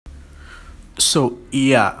So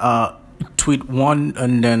yeah, tweet one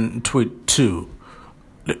and then tweet two.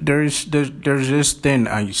 There's this thing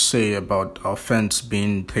I say about offense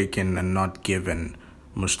being taken and not given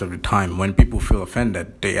most of the time. When people feel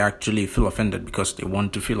offended, they actually feel offended because they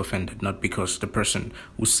want to feel offended, not because the person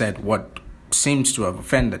who said what seems to have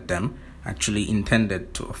offended them actually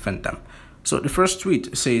intended to offend them. So the first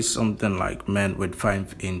tweet says something like men with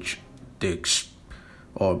 5-inch dicks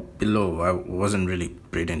or below. I wasn't really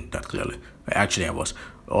reading that clearly. Actually, I was.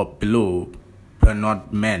 Or below,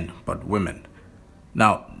 not men, but women.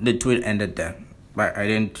 Now, the tweet ended there. But I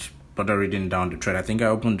didn't bother reading down the thread. I think I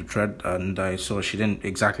opened the thread and I saw she didn't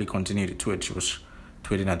exactly continue the tweet. She was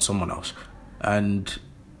tweeting at someone else. And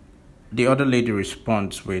the other lady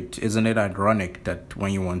responds with, "Isn't it ironic that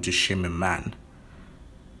when you want to shame a man,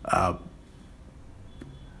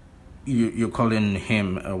 you're calling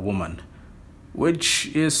him a woman?" Which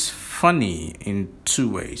is funny in two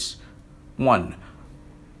ways. One,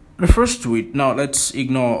 the first tweet, now let's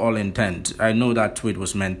ignore all intent. I know that tweet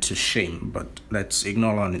was meant to shame, but let's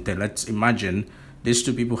ignore all intent. Let's imagine these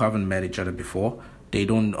two people haven't met each other before. They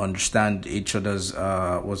don't understand each other's,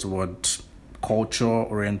 culture,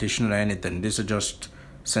 orientation, or anything. These are just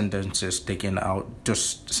sentences taken out,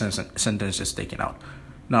 sentences taken out.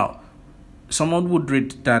 Now, someone would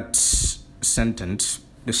read that sentence,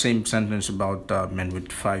 the same sentence about men with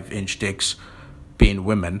 5-inch dicks being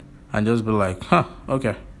women, and just be like,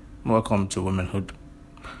 okay, welcome to womanhood.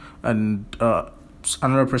 And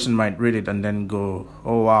another person might read it and then go,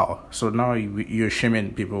 oh wow, so now you're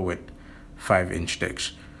shaming people with 5-inch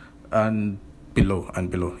dicks and below.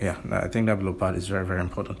 Yeah, I think that below part is very, very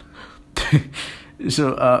important.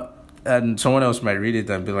 So and someone else might read it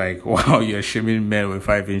and be like, wow, you're shaming men with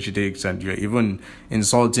 5-inch dicks, and you're even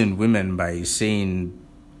insulting women by saying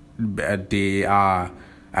they are,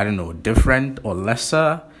 I don't know, different or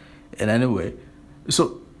lesser in any way.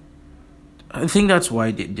 So I think that's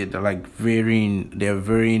why they're like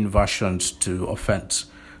varying versions to offense.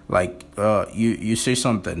 Like you say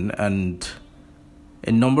something, and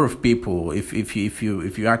a number of people, if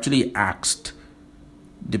you actually asked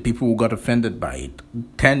the people who got offended by it,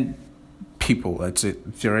 10 people, let's say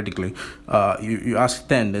theoretically, you ask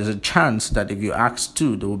 10, there's a chance that if you ask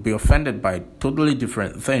 2, they will be offended by totally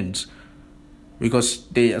different things, because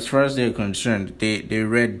they, as far as they're concerned, they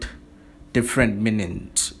read different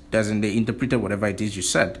meanings, as in they interpreted whatever it is you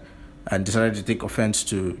said and decided to take offense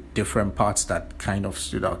to different parts that kind of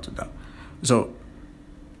stood out to them. So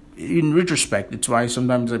in retrospect, it's why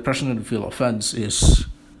sometimes a person who feel offense is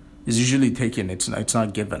usually taken. It's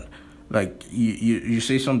not given. Like you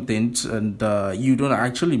say some things and you don't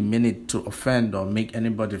actually mean it to offend or make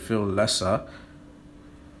anybody feel lesser,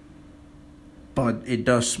 but it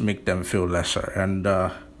does make them feel lesser. And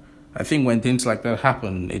I think when things like that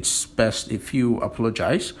happen, it's best if you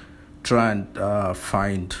apologize, try and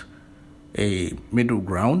find a middle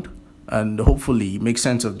ground, and hopefully make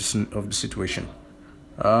sense of the situation.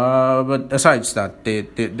 But aside that,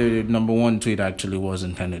 the number one tweet actually was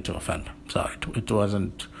intended to offend. So it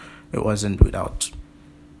wasn't without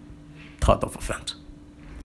thought of offense.